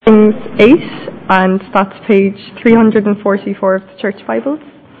Kings 8, and that's page 344 of the Church Bibles.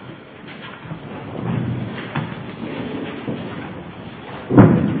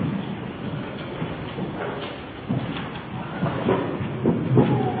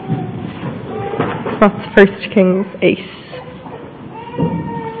 That's 1 Kings 8.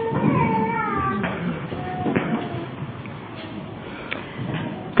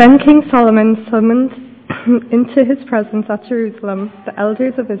 Then King Solomon summoned into his presence at Jerusalem the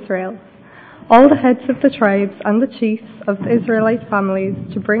elders of Israel, all the heads of the tribes and the chiefs of the Israelite families,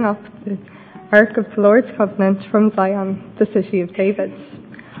 to bring up the ark of the Lord's covenant from Zion, the city of David.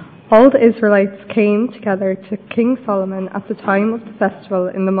 All the Israelites came together to King Solomon at the time of the festival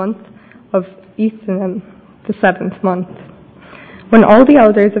in the month of Ethanim, the 7th month. When all the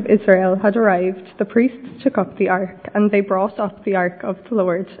elders of Israel had arrived, the priests took up the ark, and they brought up the ark of the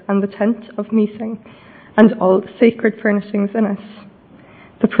Lord and the tent of meeting, and all the sacred furnishings in it.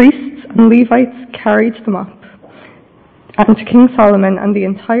 The priests and Levites carried them up, and King Solomon and the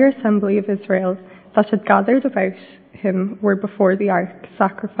entire assembly of Israel that had gathered about him were before the ark,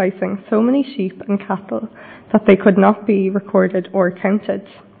 sacrificing so many sheep and cattle that they could not be recorded or counted.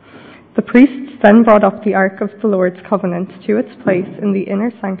 The priests then brought up the ark of the Lord's covenant to its place in the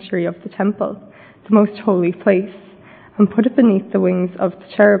inner sanctuary of the temple, the most holy place, and put it beneath the wings of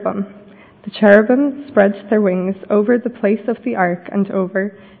the cherubim. The cherubim spread their wings over the place of the ark and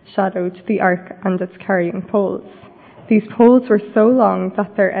overshadowed the ark and its carrying poles. These poles were so long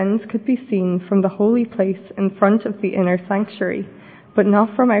that their ends could be seen from the holy place in front of the inner sanctuary, but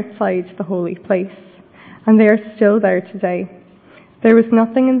not from outside the holy place, and they are still there today. There was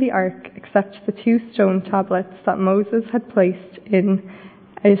nothing in the ark except the 2 stone tablets that Moses had placed in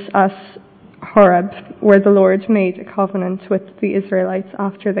it at Horeb, where the Lord made a covenant with the Israelites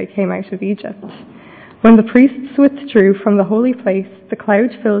after they came out of Egypt. When the priests withdrew from the holy place, the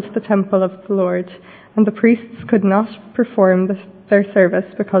cloud filled the temple of the Lord, and the priests could not perform their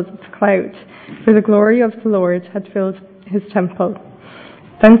service because of the cloud, for the glory of the Lord had filled his temple.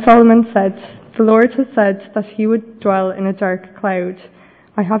 Then Solomon said, "The Lord has said that he would dwell in a dark cloud.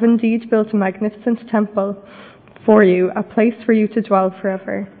 I have indeed built a magnificent temple for you, a place for you to dwell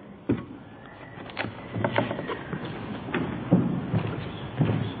forever."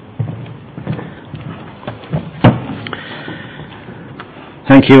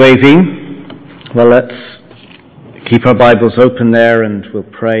 Thank you, AV. Well, let's keep our Bibles open there and we'll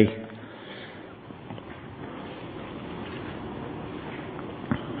pray.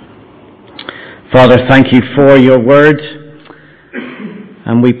 Father, thank you for your word,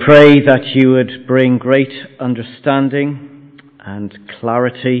 and we pray that you would bring great understanding and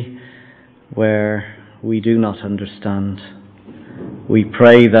clarity where we do not understand. We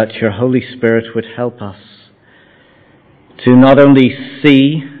pray that your Holy Spirit would help us to not only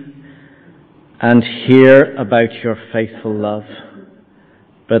see and hear about your faithful love,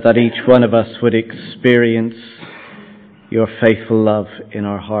 but that each one of us would experience your faithful love in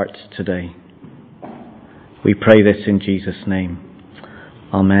our hearts today. We pray this in Jesus' name.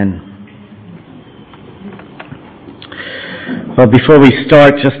 Amen. Well, before we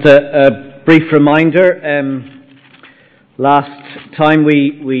start, just a brief reminder. Last time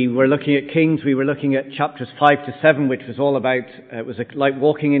we were looking at Kings, we were looking at chapters 5 to 7, which was all about, it was like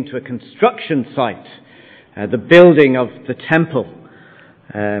walking into a construction site, the building of the temple,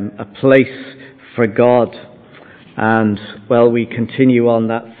 a place for God. And, well, we continue on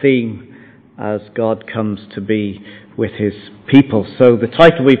that theme as God comes to be with his people. So the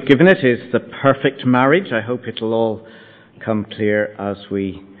title we've given it is The Perfect Marriage. I hope it'll all come clear as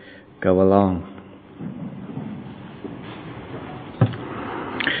we go along.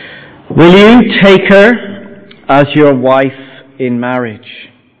 Will you take her as your wife in marriage?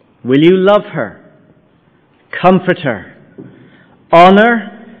 Will you love her, comfort her,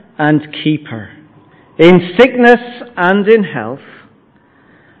 honour and keep her, in sickness and in health,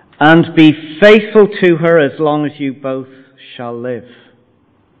 and be faithful to her as long as you both shall live?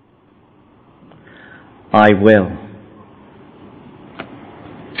 I will.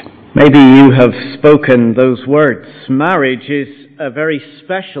 Maybe you have spoken those words. Marriage is a very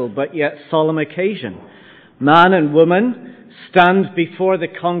special but yet solemn occasion. Man and woman stand before the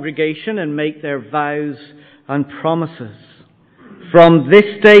congregation and make their vows and promises. From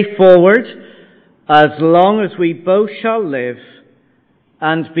this day forward, as long as we both shall live,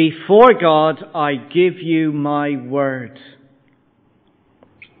 and before God, I give you my word.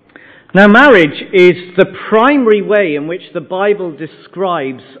 Now, marriage is the primary way in which the Bible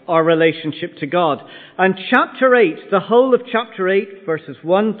describes our relationship to God. And chapter 8, the whole of chapter 8, verses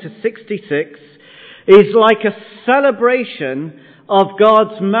 1 to 66, is like a celebration of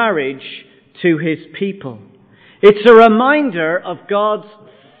God's marriage to his people. It's a reminder of God's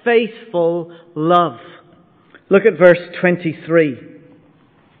faithful love. Look at verse 23.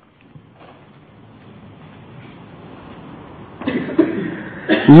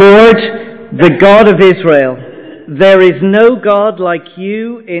 Lord, the God of Israel, there is no God like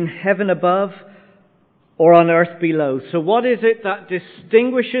you in heaven above or on earth below. So what is it that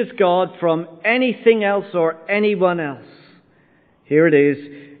distinguishes God from anything else or anyone else? Here it is.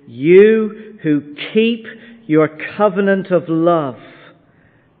 You who keep your covenant of love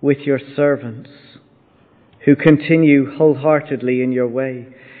with your servants, who continue wholeheartedly in your way.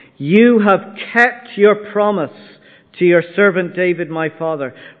 You have kept your promise to your servant David my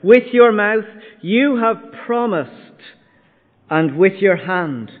father. With your mouth you have promised, and with your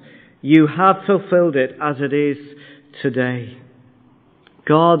hand you have fulfilled it as it is today.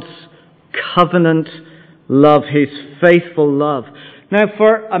 God's covenant love, his faithful love. Now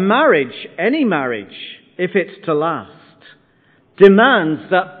for a marriage, any marriage, if it's to last, demands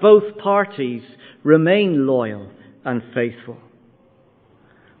that both parties remain loyal and faithful.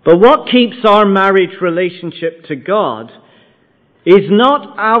 But what keeps our marriage relationship to God is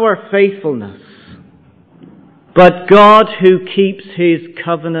not our faithfulness, but God who keeps his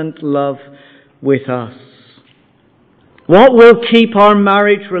covenant love with us. What will keep our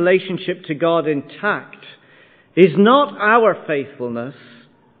marriage relationship to God intact is not our faithfulness,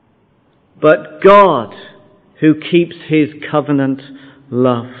 but God who keeps his covenant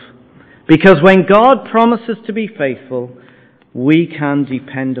love. Because when God promises to be faithful, we can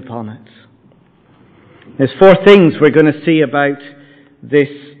depend upon it. There's 4 things we're going to see about this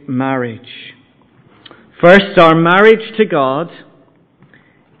marriage. First, our marriage to God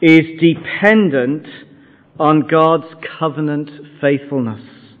is dependent on God's covenant faithfulness.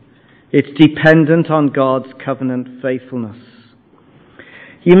 It's dependent on God's covenant faithfulness.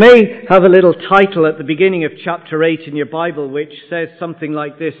 You may have a little title at the beginning of chapter 8 in your Bible which says something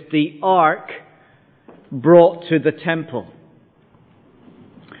like this: the ark brought to the temple.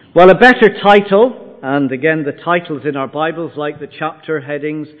 Well, a better title, and again the titles in our Bibles like the chapter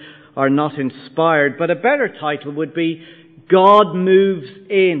headings are not inspired, but a better title would be God moves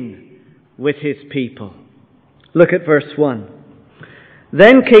in with his people. Look at verse 1.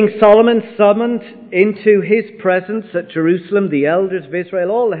 Then King Solomon summoned into his presence at Jerusalem the elders of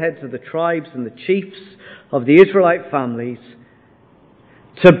Israel, all the heads of the tribes and the chiefs of the Israelite families,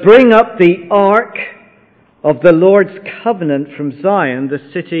 to bring up the ark of the Lord's covenant from Zion,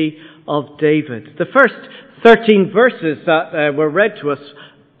 the city of David. The first 13 verses that were read to us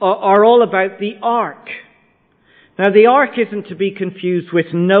are all about the ark. Now, the ark isn't to be confused with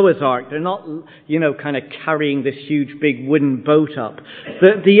Noah's ark. They're not, kind of carrying this huge big wooden boat up.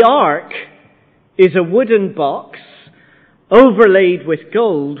 The ark is a wooden box overlaid with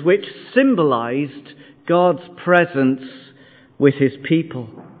gold, which symbolized God's presence with his people.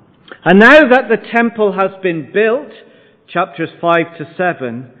 And now that the temple has been built, chapters 5 to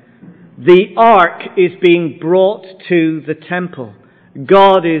 7, the ark is being brought to the temple.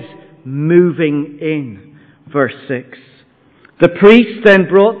 God is moving in. Verse 6. The priests then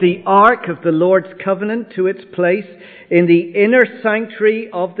brought the ark of the Lord's covenant to its place in the inner sanctuary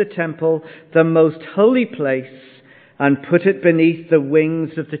of the temple, the most holy place, and put it beneath the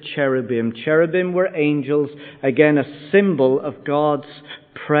wings of the cherubim. Cherubim were angels, again a symbol of God's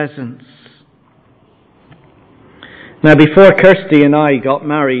presence. Now, before Kirsty and I got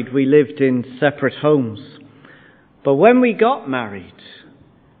married, we lived in separate homes. But when we got married,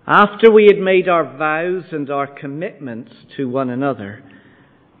 after we had made our vows and our commitments to one another,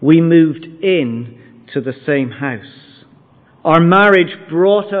 we moved in to the same house. Our marriage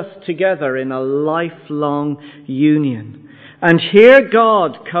brought us together in a lifelong union. And here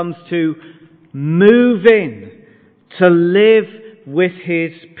God comes to move in, to live with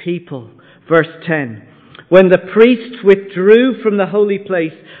his people. Verse 10. When the priests withdrew from the holy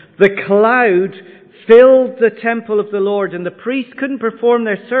place, the cloud filled the temple of the Lord, and the priests couldn't perform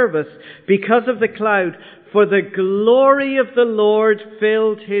their service because of the cloud, for the glory of the Lord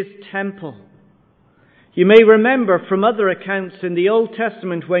filled his temple. You may remember from other accounts in the Old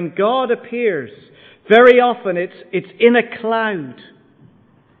Testament, when God appears, very often it's in a cloud.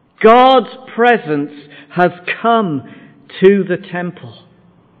 God's presence has come to the temple.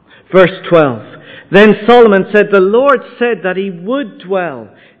 Verse 12. Then Solomon said, the Lord said that he would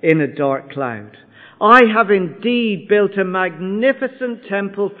dwell in a dark cloud. I have indeed built a magnificent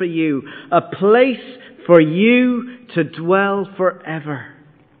temple for you, a place for you to dwell forever.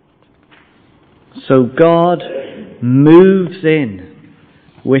 So God moves in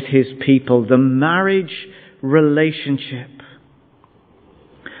with his people. The marriage relationship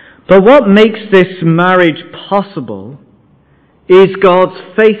But what makes this marriage possible is God's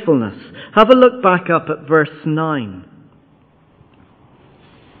faithfulness. Have a look back up at verse 9.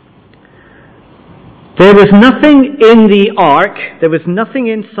 There was nothing in the ark, there was nothing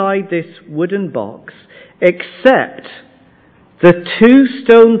inside this wooden box, except the 2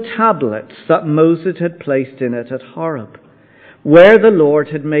 stone tablets that Moses had placed in it at Horeb, where the Lord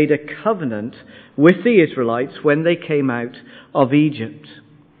had made a covenant with the Israelites when they came out of Egypt.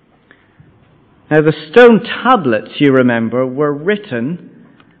 Now the stone tablets, you remember, were written,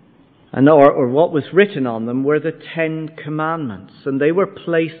 or what was written on them were the 10 commandments, and they were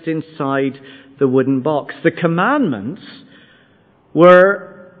placed inside the wooden box. The commandments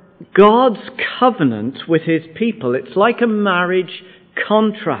were God's covenant with his people. It's like a marriage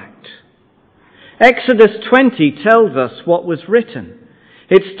contract. Exodus 20 tells us what was written.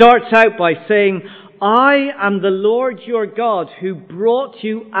 It starts out by saying, I am the Lord your God who brought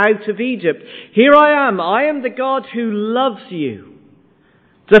you out of Egypt. Here I am the God who loves you.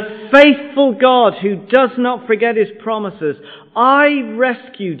 The faithful God who does not forget his promises. I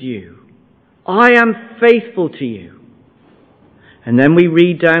rescued you. I am faithful to you. And then we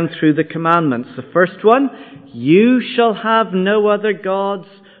read down through the commandments. The first one, you shall have no other gods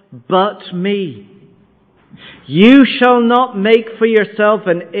but me. You shall not make for yourself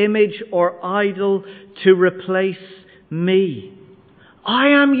an image or idol to replace me. I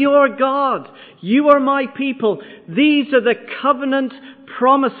am your God. You are my people. These are the covenant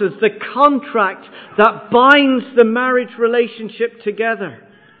promises, the contract that binds the marriage relationship together.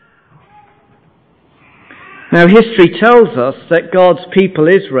 Now, history tells us that God's people,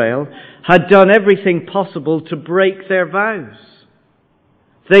 Israel, had done everything possible to break their vows.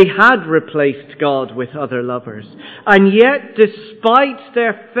 They had replaced God with other lovers. And yet, despite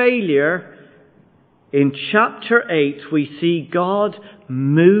their failure, in chapter 8, we see God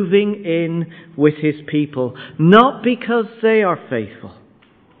moving in with his people. Not because they are faithful,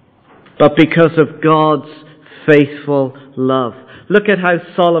 but because of God's faithful love. Look at how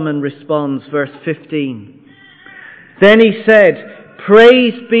Solomon responds, verse 15. Then he said,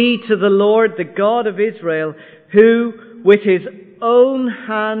 praise be to the Lord, the God of Israel, who with his own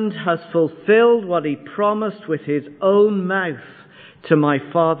hand has fulfilled what he promised with his own mouth to my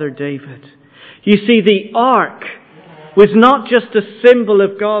father David. You see, the ark was not just a symbol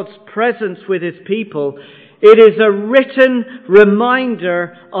of God's presence with his people. It is a written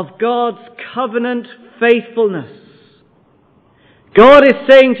reminder of God's covenant faithfulness. God is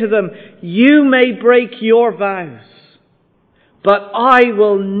saying to them, you may break your vows, but I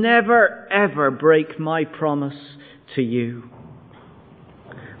will never ever break my promise to you.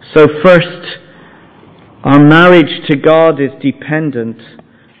 So first, our marriage to God is dependent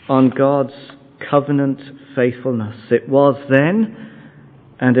on God's covenant faithfulness. It was then,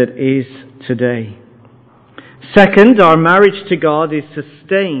 and it is today. Second, our marriage to God is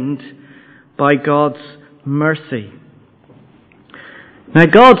sustained by God's mercy. Now,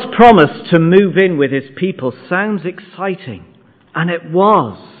 God's promise to move in with his people sounds exciting, and it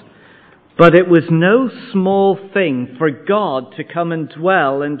was. But it was no small thing for God to come and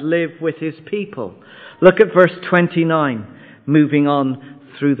dwell and live with his people. Look at verse 29, moving on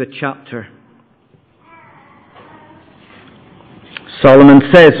through the chapter. Solomon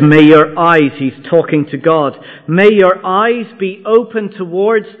says, may your eyes, he's talking to God, may your eyes be open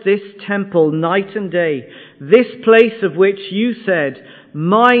towards this temple night and day, this place of which you said,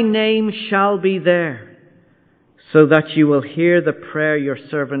 my name shall be there, so that you will hear the prayer your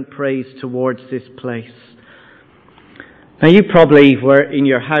servant prays towards this place. Now you probably were in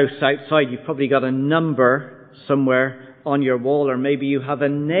your house outside, you've probably got a number somewhere on your wall, or maybe you have a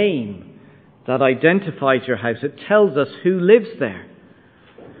name that identifies your house. It tells us who lives there.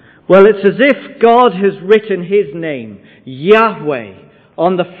 Well, it's as if God has written his name, Yahweh,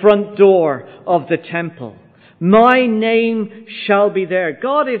 on the front door of the temple. My name shall be there.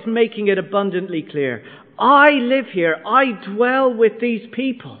 God is making it abundantly clear. I live here. I dwell with these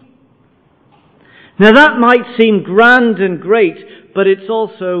people. Now that might seem grand and great, but it's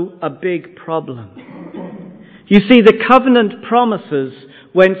also a big problem. You see, the covenant promises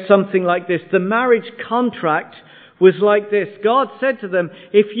went something like this. The marriage contract was like this. God said to them,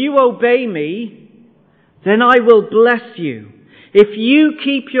 if you obey me, then I will bless you. If you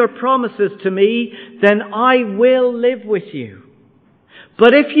keep your promises to me, then I will live with you.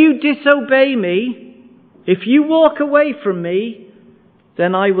 But if you disobey me, if you walk away from me,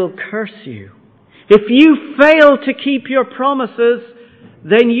 then I will curse you. If you fail to keep your promises,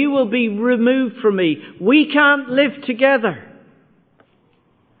 then you will be removed from me. We can't live together.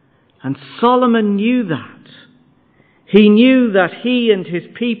 And Solomon knew that. He knew that he and his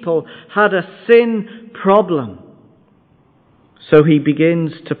people had a sin problem. So he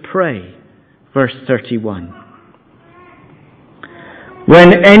begins to pray. Verse 31.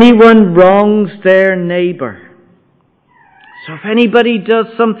 When anyone wrongs their neighbour. So if anybody does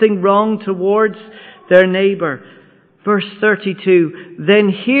something wrong towards their neighbour, verse 32, then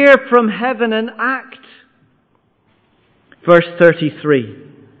hear from heaven and act. Verse 33,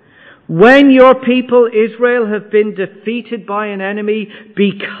 when your people Israel have been defeated by an enemy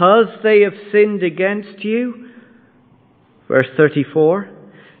because they have sinned against you. Verse 34,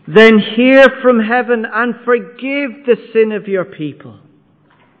 then hear from heaven and forgive the sin of your people.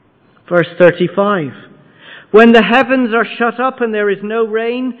 Verse 35, when the heavens are shut up and there is no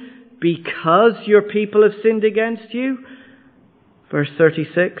rain because your people have sinned against you. Verse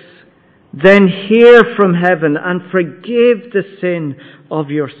 36, then hear from heaven and forgive the sin of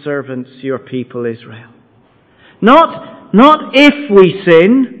your servants, your people Israel. Not if we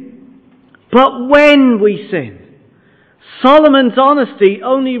sin, but when we sin. Solomon's honesty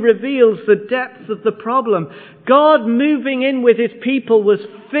only reveals the depth of the problem. God moving in with his people was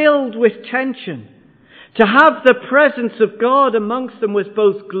filled with tension. To have the presence of God amongst them was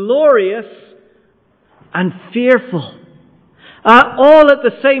both glorious and fearful. All at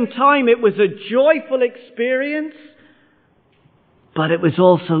the same time, it was a joyful experience, but it was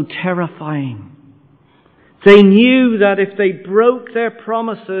also terrifying. They knew that if they broke their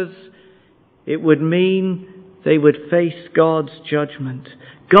promises, it would mean they would face God's judgment.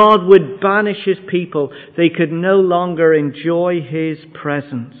 God would banish his people. They could no longer enjoy his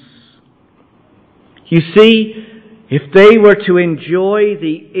presence. You see, if they were to enjoy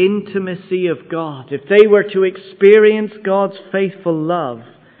the intimacy of God, if they were to experience God's faithful love,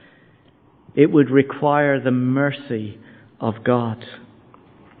 it would require the mercy of God.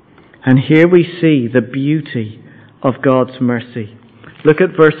 And here we see the beauty of God's mercy. Look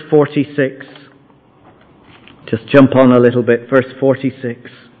at verse 46. Just jump on a little bit. Verse 46.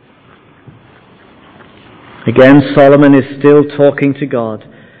 Again, Solomon is still talking to God.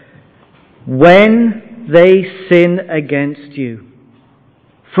 When they sin against you,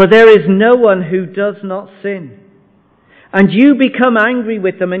 for there is no one who does not sin, and you become angry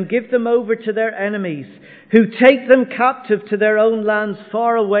with them and give them over to their enemies, who take them captive to their own lands,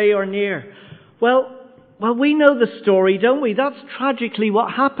 far away or near. Well, we know the story, don't we? That's tragically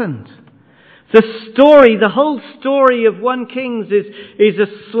what happened. The whole story of 1 Kings is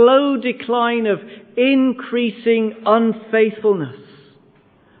a slow decline of increasing unfaithfulness.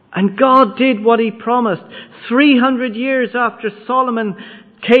 And God did what he promised. 300 years after Solomon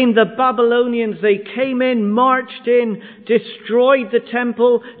came the Babylonians. They came in, marched in, destroyed the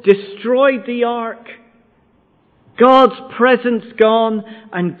temple, destroyed the ark. God's presence gone,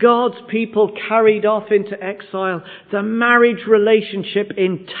 and God's people carried off into exile. The marriage relationship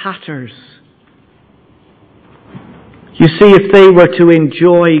in tatters. You see, if they were to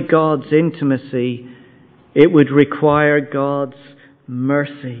enjoy God's intimacy, it would require God's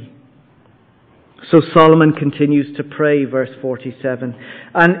mercy. So Solomon continues to pray, verse 47.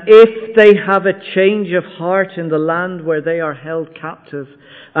 And if they have a change of heart in the land where they are held captive,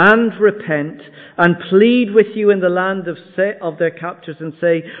 and repent, and plead with you in the land of their captors, and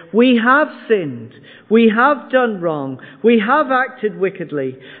say, we have sinned, we have done wrong, we have acted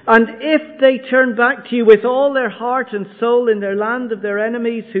wickedly. And if they turn back to you with all their heart and soul in their land of their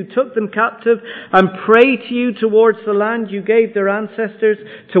enemies who took them captive, and pray to you towards the land you gave their ancestors,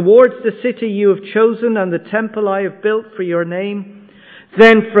 towards the city you have chosen and the temple I have built for your name,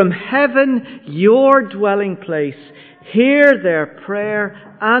 then from heaven, your dwelling place, hear their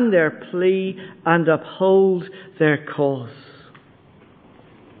prayer and their plea and uphold their cause.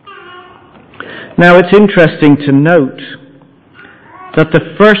 Now it's interesting to note that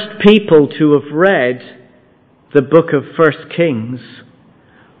the first people to have read the book of 1 Kings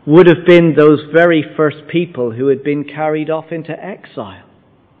would have been those very first people who had been carried off into exile.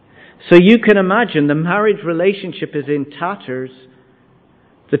 So you can imagine the marriage relationship is in tatters.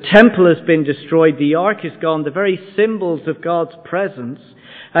 The temple has been destroyed. The ark is gone. The very symbols of God's presence.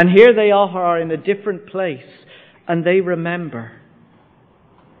 And here they are in a different place. And they remember.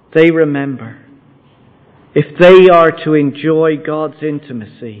 They remember. If they are to enjoy God's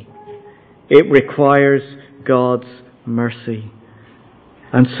intimacy, it requires God's mercy.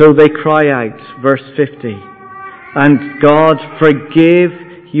 And so they cry out, verse 50, and God, forgive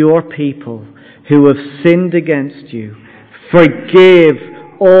your people who have sinned against you. Forgive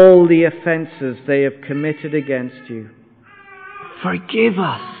all the offences they have committed against you. Forgive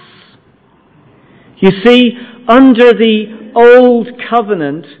us. You see, under the old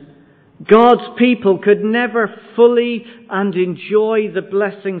covenant, God's people could never fully and enjoy the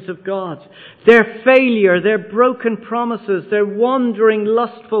blessings of God. Their failure, their broken promises, their wandering,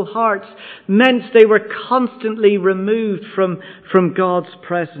 lustful hearts meant they were constantly removed from God's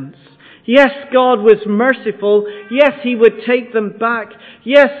presence. Yes, God was merciful. Yes, He would take them back.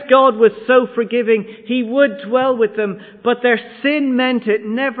 Yes, God was so forgiving. He would dwell with them. But their sin meant it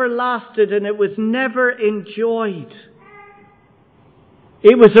never lasted and it was never enjoyed.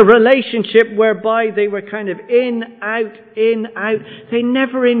 It was a relationship whereby they were kind of in, out, in, out. They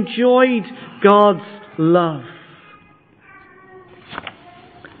never enjoyed God's love.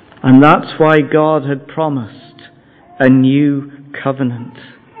 And that's why God had promised a new covenant.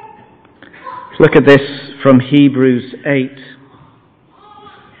 Look at this from Hebrews 8.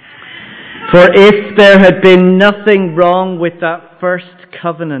 For if there had been nothing wrong with that first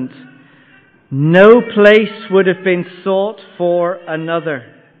covenant, no place would have been sought for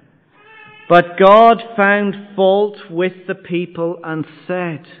another. But God found fault with the people and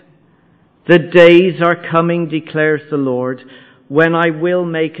said, the days are coming, declares the Lord, when I will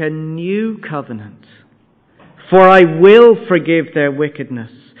make a new covenant. For I will forgive their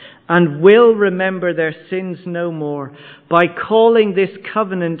wickedness and will remember their sins no more. By calling this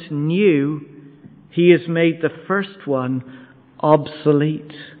covenant new, He has made the first one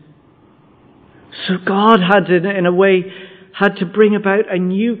obsolete. So God had, in a way, had to bring about a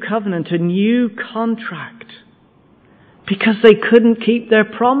new covenant, a new contract, because they couldn't keep their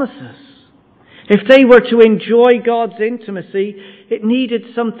promises. If they were to enjoy God's intimacy, it needed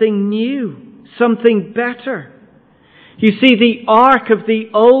something new, something better. You see, the ark of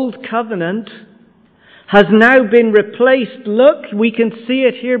the old covenant has now been replaced. Look, we can see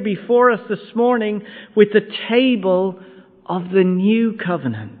it here before us this morning with the table of the new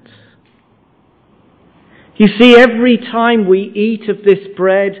covenant. You see, every time we eat of this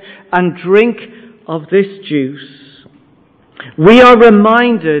bread and drink of this juice, we are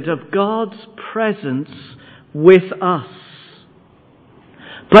reminded of God's presence with us.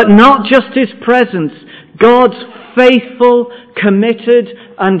 But not just His presence, God's faithful, committed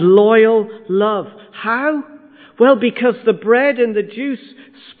and loyal love. How? Well, because the bread and the juice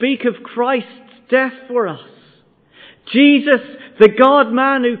speak of Christ's death for us. Jesus, the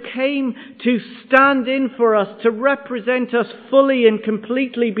God-man who came to stand in for us, to represent us fully and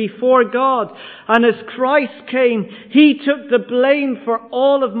completely before God. And as Christ came, He took the blame for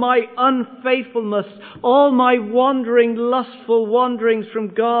all of my unfaithfulness, all my wandering, lustful wanderings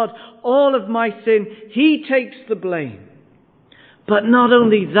from God, all of my sin. He takes the blame. But not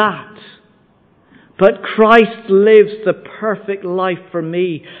only that, but Christ lives the perfect life for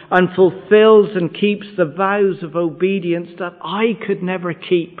me and fulfills and keeps the vows of obedience that I could never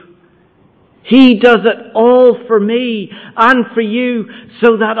keep. He does it all for me and for you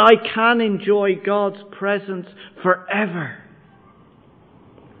so that I can enjoy God's presence forever.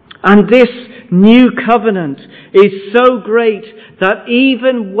 And this new covenant is so great that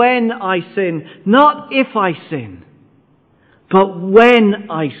even when I sin, not if I sin, but when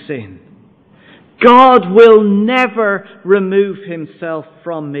I sin, God will never remove Himself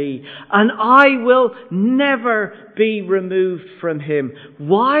from me, and I will never be removed from Him.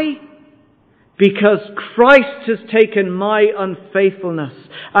 Why? Because Christ has taken my unfaithfulness,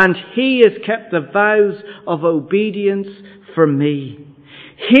 and He has kept the vows of obedience for me.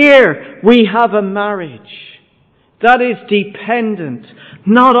 Here we have a marriage that is dependent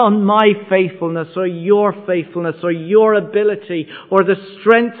not on my faithfulness or your ability or the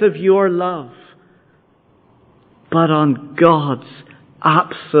strength of your love, but on God's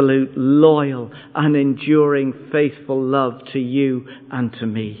absolute, loyal and enduring faithful love to you and to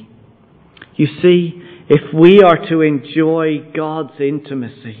me. You see, if we are to enjoy God's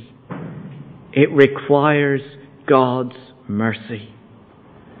intimacy, it requires God's mercy.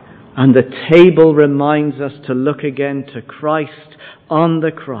 And the table reminds us to look again to Christ on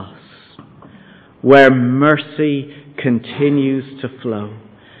the cross, where mercy continues to flow,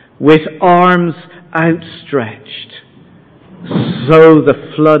 with arms outstretched, so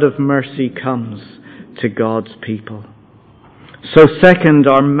the flood of mercy comes to God's people. So second,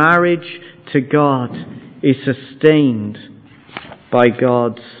 our marriage to God is sustained by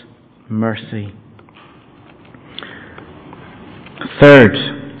God's mercy. Third,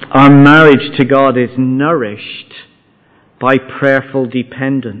 our marriage to God is nourished by prayerful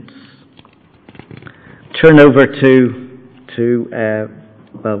dependence. Turn over to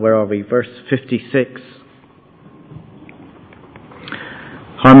where are we? Verse 56.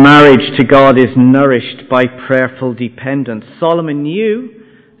 Our marriage to God is nourished by prayerful dependence. Solomon knew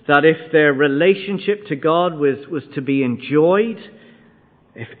that if their relationship to God was to be enjoyed,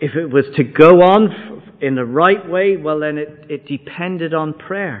 If it was to go on in the right way, well then it depended on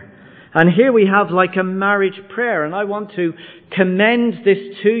prayer. And here we have like a marriage prayer, and I want to commend this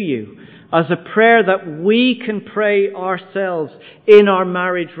to you as a prayer that we can pray ourselves in our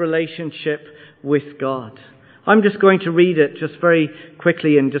marriage relationship with God. I'm just going to read it just very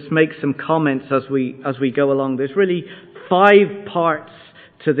quickly and just make some comments as we go along. There's really 5 parts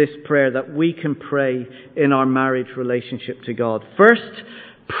to this prayer that we can pray in our marriage relationship to God. First,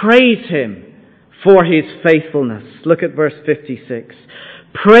 praise Him for His faithfulness. Look at verse 56.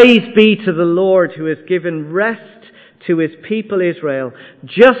 Praise be to the Lord who has given rest to His people Israel,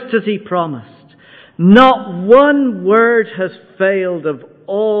 just as He promised. Not one word has failed of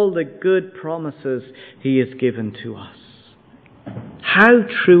all the good promises He has given to us. How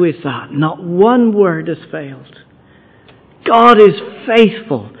true is that? Not one word has failed. God is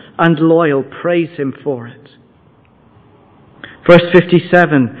faithful and loyal. Praise Him for it. Verse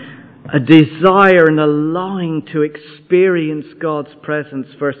 57, a desire and a longing to experience God's presence.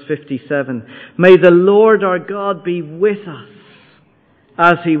 Verse 57, may the Lord our God be with us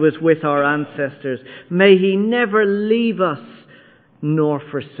as He was with our ancestors. May He never leave us nor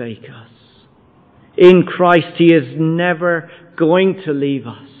forsake us. In Christ He is never going to leave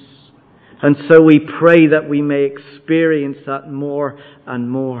us. And so we pray that we may experience that more and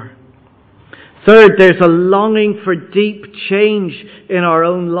more. Third, there's a longing for deep change in our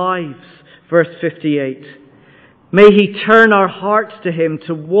own lives. Verse 58. May He turn our hearts to Him,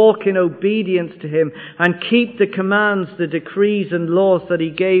 to walk in obedience to Him, and keep the commands, the decrees and laws that He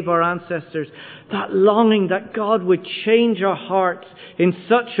gave our ancestors. That longing that God would change our hearts in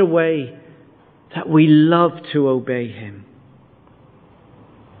such a way that we love to obey Him.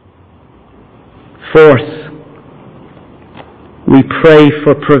 Fourth, we pray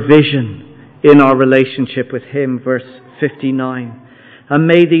for provision in our relationship with Him. Verse 59. And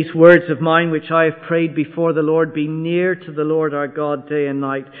may these words of mine, which I have prayed before the Lord, be near to the Lord our God day and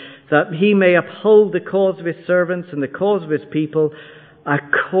night, that He may uphold the cause of His servants and the cause of His people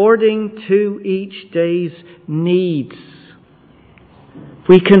according to each day's needs.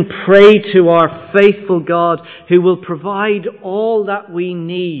 We can pray to our faithful God who will provide all that we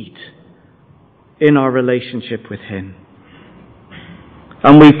need in our relationship with Him.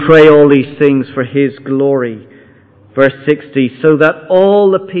 And we pray all these things for His glory. Verse 60, so that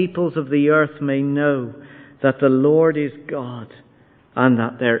all the peoples of the earth may know that the Lord is God and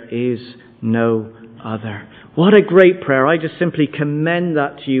that there is no other. What a great prayer. I just simply commend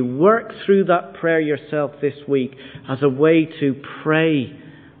that to you. Work through that prayer yourself this week as a way to pray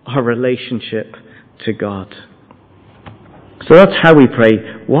our relationship to God. So that's how we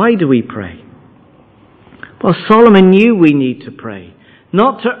pray. Why do we pray? Well, Solomon knew we need to pray.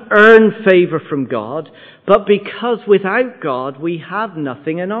 Not to earn favour from God, but because without God we have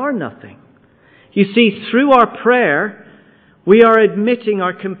nothing and are nothing. You see, through our prayer, we are admitting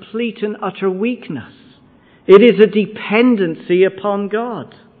our complete and utter weakness. It is a dependency upon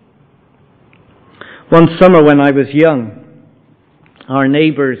God. One summer when I was young, our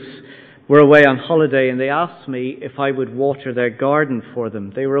neighbours were away on holiday and they asked me if I would water their garden for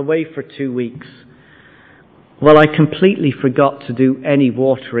them. They were away for 2 weeks. Well, I completely forgot to do any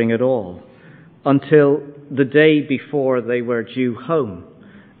watering at all until the day before they were due home.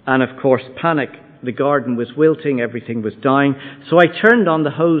 And of course, panic. The garden was wilting, everything was dying. So I turned on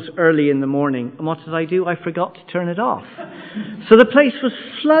the hose early in the morning. And what did I do? I forgot to turn it off. So the place was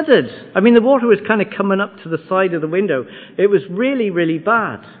flooded. I mean, the water was kind of coming up to the side of the window. It was really, really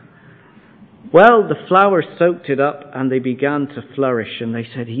bad. Well, the flowers soaked it up and they began to flourish. And they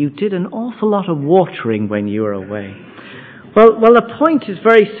said, you did an awful lot of watering when you were away. Well, the point is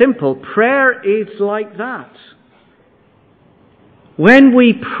very simple. Prayer is like that. When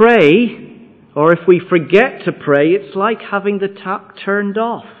we pray, or if we forget to pray, it's like having the tap turned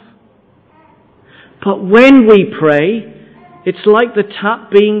off. But when we pray, it's like the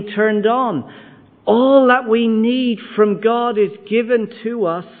tap being turned on. All that we need from God is given to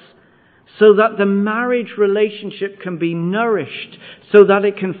us so that the marriage relationship can be nourished, so that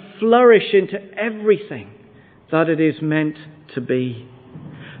it can flourish into everything that it is meant to be.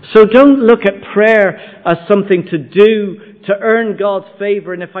 So don't look at prayer as something to do to earn God's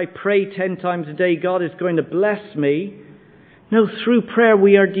favour, and if I pray 10 times a day, God is going to bless me. No, through prayer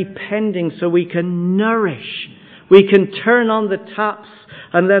we are depending so we can nourish. We can turn on the taps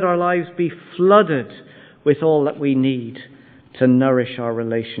and let our lives be flooded with all that we need to nourish our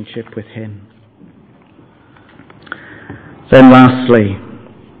relationship with Him. Then lastly,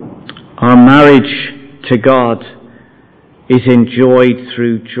 our marriage to God is enjoyed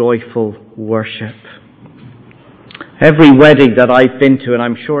through joyful worship. Every wedding that I've been to, and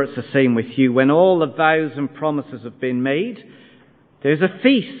I'm sure it's the same with you, when all the vows and promises have been made, there's a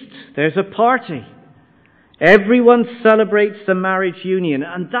feast, there's a party. Everyone celebrates the marriage union,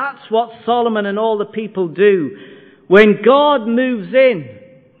 and that's what Solomon and all the people do. When God moves in,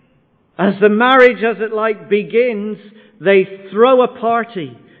 as the marriage, as it like, begins, they throw a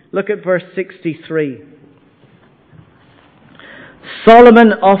party. Look at verse 63.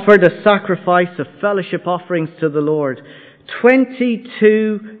 Solomon offered a sacrifice of fellowship offerings to the Lord.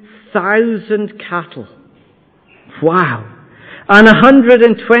 22,000 cattle. Wow. And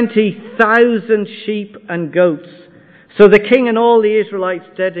 120,000 sheep and goats. So the king and all the Israelites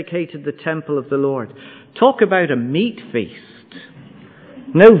dedicated the temple of the Lord. Talk about a meat feast.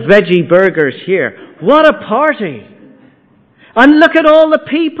 No veggie burgers here. What a party! And look at all the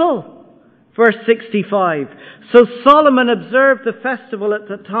people. Verse 65. So Solomon observed the festival at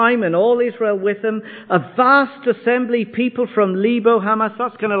the time, and all Israel with him, a vast assembly, people from Lebo Hamath,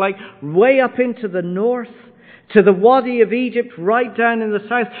 that's kind of like way up into the north, to the Wadi of Egypt, right down in the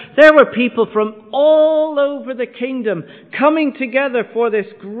south. There were people from all over the kingdom coming together for this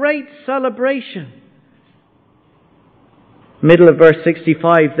great celebration. Middle of verse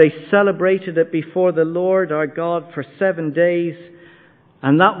 65, they celebrated it before the Lord our God for 7 days,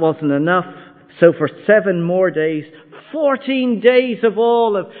 and that wasn't enough. So for 7 more days, 14 days of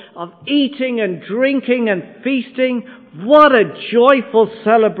eating and drinking and feasting. What a joyful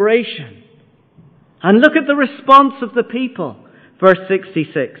celebration. And look at the response of the people. Verse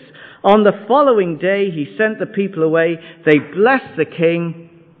 66. On the following day he sent the people away. They blessed the king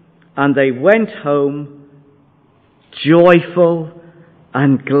and they went home joyful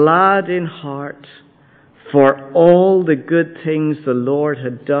and glad in heart for all the good things the Lord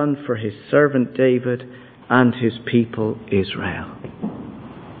had done for his servant David and his people Israel.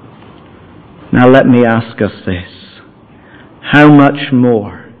 Now let me ask us this. How much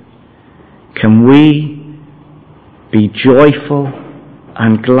more can we be joyful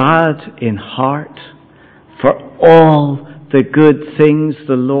and glad in heart for all the good things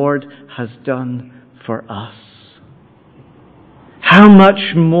the Lord has done for us? How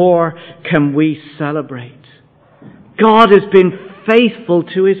much more can we celebrate? God has been faithful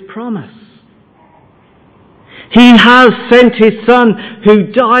to his promise. He has sent his Son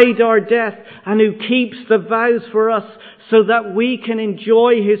who died our death and who keeps the vows for us so that we can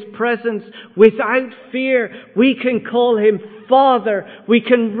enjoy his presence without fear. We can call him Father. We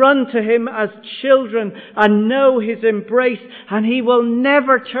can run to him as children and know his embrace, and he will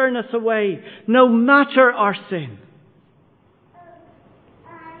never turn us away, no matter our sin.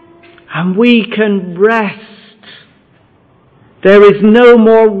 And we can rest. There is no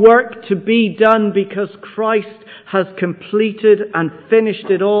more work to be done because Christ has completed and finished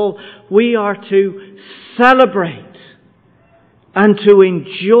it all. We are to celebrate and to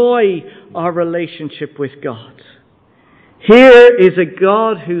enjoy our relationship with God. Here is a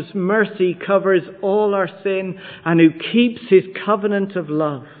God whose mercy covers all our sin and who keeps his covenant of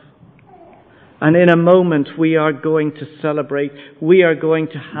love. And in a moment we are going to celebrate. We are going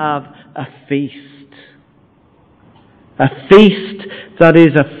to have a feast. A feast that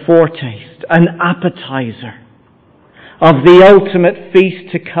is a foretaste, an appetizer of the ultimate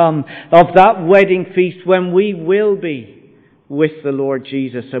feast to come, of that wedding feast when we will be with the Lord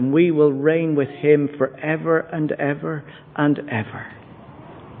Jesus and we will reign with him forever and ever and ever.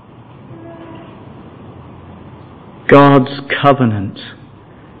 God's covenant,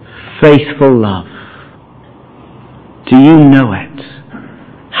 faithful love. Do you know it?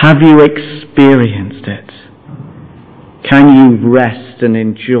 Have you experienced it? Can you rest and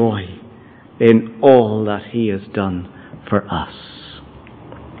enjoy in all that he has done for us?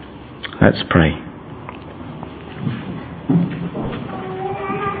 Let's pray.